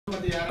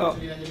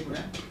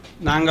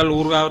நாங்கள்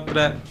ஊர்காவற்ற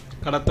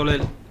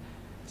கடத்தொழில்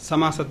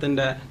சமாசத்தின்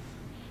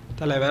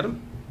தலைவர்.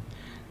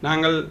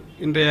 நாங்கள்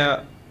இன்றைய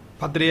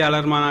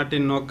பத்திரிகையாளர்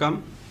மாநாட்டின் நோக்கம்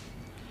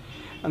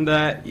அந்த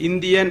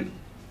இந்தியன்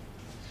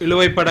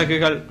இழுவைப்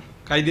படகுகள்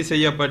கைது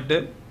செய்யப்பட்டு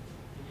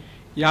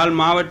யாழ்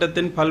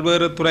மாவட்டத்தின்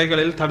பல்வேறு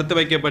துறைகளில் தடுத்து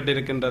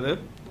வைக்கப்பட்டிருக்கின்றது.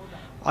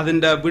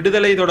 அதன்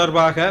விடுதலை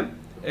தொடர்பாக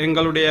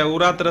எங்களுடைய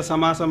ஊராத்திர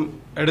சமாசம்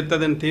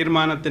எடுத்ததன்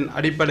தீர்மானத்தின்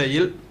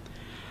அடிப்படையில்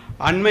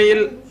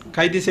அண்மையில்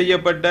கைது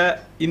செய்யப்பட்ட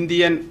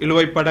இந்தியன்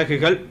இழுவைப்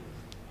படகுகள்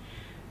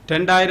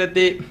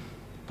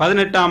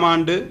 2018ஆம்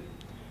ஆண்டு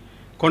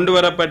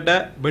கொண்டுவரப்பட்ட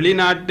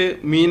வெளிநாட்டு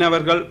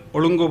மீனவர்கள்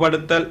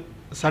ஒழுங்குபடுத்தல்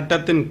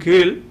சட்டத்தின்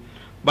கீழ்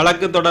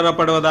வழக்கு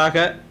தொடரப்படுவதாக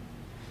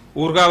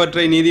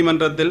ஊர்காவற்றை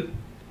நீதிமன்றத்தில்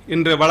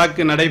இன்று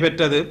வழக்கு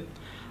நடைபெற்றது.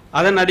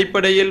 அதன்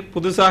அடிப்படையில்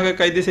புதுசாக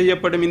கைது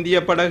செய்யப்படும் இந்திய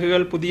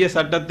படகுகள் புதிய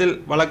சட்டத்தில்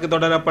வழக்கு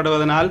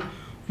தொடரப்படுவதனால்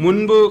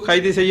முன்பு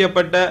கைது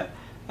செய்யப்பட்ட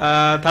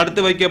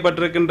தடுத்து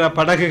வைக்கப்பட்டிருக்கின்ற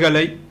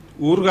படகுகளை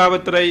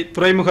ஊர்காவத்துறை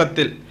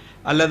துறைமுகத்தில்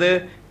அல்லது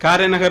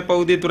காரைநகர்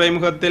பகுதி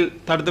துறைமுகத்தில்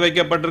தடுத்து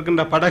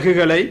வைக்கப்பட்டிருக்கின்ற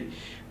படகுகளை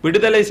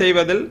விடுதலை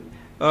செய்வதில்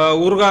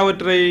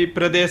ஊர்காவத்துறை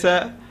பிரதேச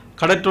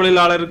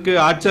கடற்றொழிலாளருக்கு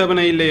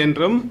ஆட்சேபனை இல்லை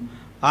என்றும்,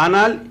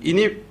 ஆனால்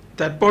இனி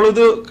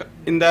தற்பொழுது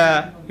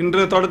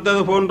இன்று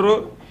தொடுத்தது போன்று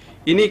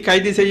இனி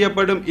கைது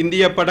செய்யப்படும்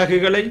இந்திய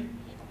படகுகளை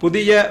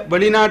புதிய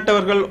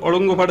வெளிநாட்டவர்கள்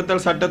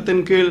ஒழுங்குபடுத்தல்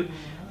சட்டத்தின் கீழ்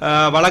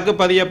வழக்கு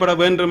பதியப்பட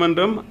வேண்டும்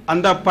என்றும்,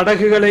 அந்த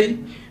படகுகளை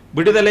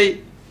விடுதலை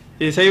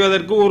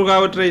செய்வதற்கு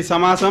ஊர்காவற்றை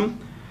சமாசம்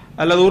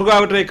அல்லது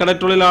ஊர்காவற்றை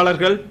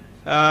கடற்றொழிலாளர்கள்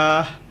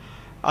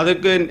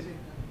அதற்கு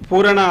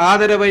பூரண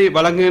ஆதரவை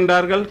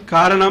வழங்குகின்றார்கள்.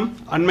 காரணம்,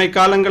 அண்மை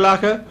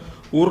காலங்களாக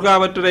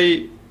ஊர்காவற்றுறை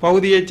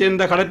பகுதியைச்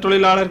சேர்ந்த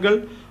கடற்றொழிலாளர்கள்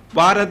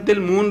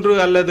வாரத்தில் 3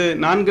 அல்லது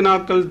 4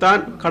 நாட்கள்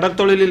தான்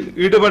கடற்தொழிலில்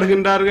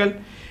ஈடுபடுகின்றார்கள்.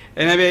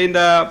 எனவே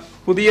இந்த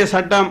புதிய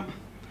சட்டம்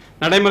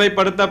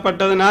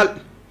நடைமுறைப்படுத்தப்பட்டதனால்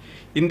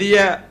இந்திய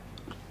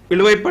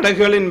இழுவைப்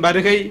படகுகளின்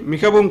வருகை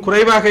மிகவும்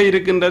குறைவாக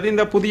இருக்கின்றது.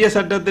 இந்த புதிய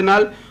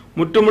சட்டத்தினால்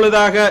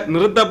முற்றுமுழுதாக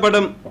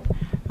நிறுத்தப்படும்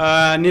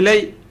நிலை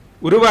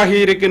உருவாகி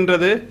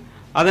இருக்கின்றது.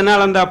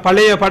 அதனால் அந்த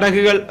பழைய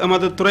படகுகள்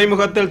எமது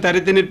துறைமுகத்தில்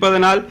தரித்து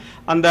நிற்பதனால்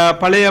அந்த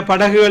பழைய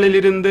படகுகளில்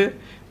இருந்து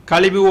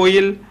கழிவு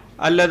ஒயில்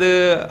அல்லது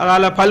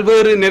அதால்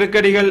பல்வேறு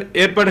நெருக்கடிகள்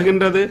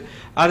ஏற்படுகின்றது.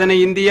 அதனை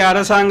இந்திய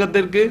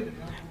அரசாங்கத்திற்கு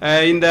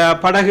இந்த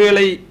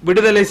படகுகளை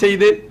விடுதலை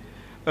செய்து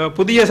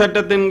புதிய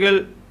சட்டத்தின் கீழ்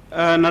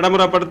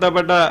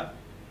நடைமுறைப்படுத்தப்பட்ட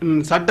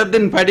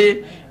சட்டத்தின்படி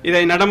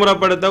இதை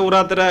நடைமுறைப்படுத்த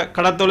ஊராத்திர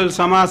கடத்தொழில்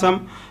சமாசம்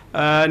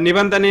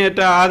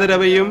நிபந்தனையற்ற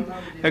ஆதரவையும்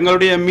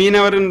எங்களுடைய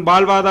மீனவரின்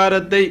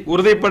வாழ்வாதாரத்தை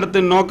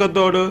உறுதிப்படுத்தும்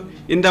நோக்கத்தோடு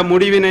இந்த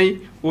முடிவினை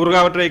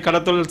ஊர்காவற்றை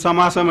கடத்தொழில்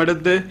சமாசம்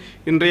எடுத்து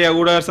இன்றைய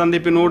ஊடக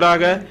சந்திப்பின்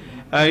ஊடாக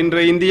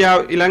இன்று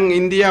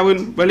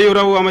இந்தியாவின்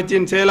வெளியுறவு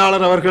அமைச்சின்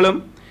செயலாளர் அவர்களும்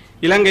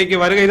இலங்கைக்கு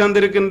வருகை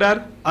தந்திருக்கின்றார்.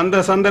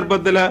 அந்த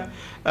சந்தர்ப்பத்தில்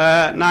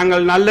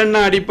நாங்கள் நல்லெண்ண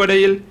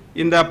அடிப்படையில்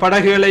இந்த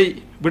படகுகளை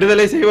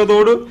விடுதலை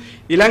செய்வதோடு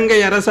இலங்கை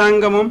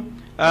அரசாங்கமும்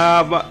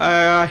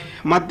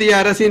மத்திய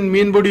அரசின்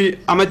மீன்பிடி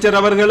அமைச்சர்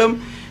அவர்களும்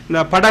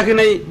இந்த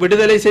படகினை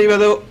விடுதலை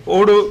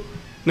செய்வதோடு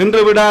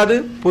நின்றுவிடாது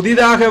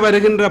புதிதாக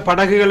வருகின்ற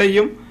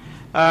படகுகளையும்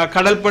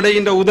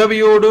கடற்படையின்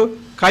உதவியோடு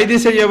கைது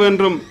செய்ய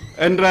வேண்டும்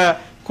என்ற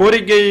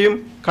கோரிக்கையையும்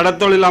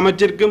கடற்தொழில்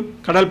அமைச்சிற்கும்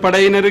கடல்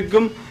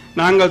படையினருக்கும்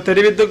நாங்கள்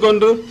தெரிவித்துக்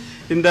கொண்டு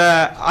இந்த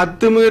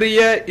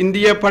அத்துமீறிய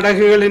இந்திய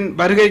படகுகளின்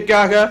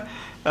வருகைக்காக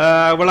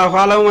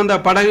உலகாலும் அந்த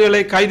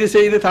படகுகளை கைது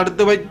செய்து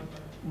தடுத்து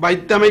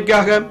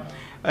வைத்தமைக்காக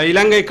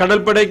இலங்கை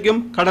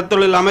கடற்படைக்கும்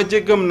கடற்தொழில்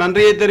அமைச்சுக்கும்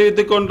நன்றியை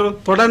தெரிவித்துக் கொண்டு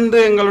தொடர்ந்து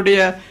எங்களுடைய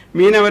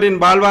மீனவரின்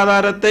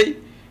வாழ்வாதாரத்தை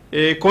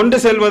கொண்டு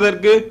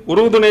செல்வதற்கு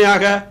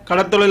உறுதுணையாக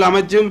கடற்தொழில்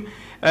அமைச்சும்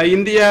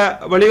இந்திய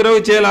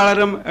வெளியுறவு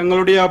செயலாளரும்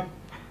எங்களுடைய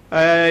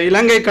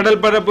இலங்கை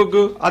கடல்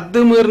பரப்புக்கு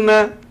அத்துமீறின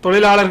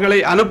தொழிலாளர்களை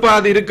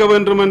அனுப்பாது இருக்க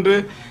வேண்டும் என்று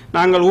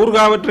நாங்கள்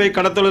ஊர்காவற்றை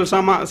கடற்தொழில்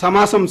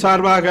சமாசம்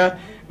சார்பாக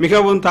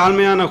மிகவும்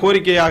தாழ்மையான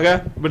கோரிக்கையாக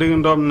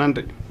விடுகின்றோம்.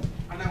 நன்றி.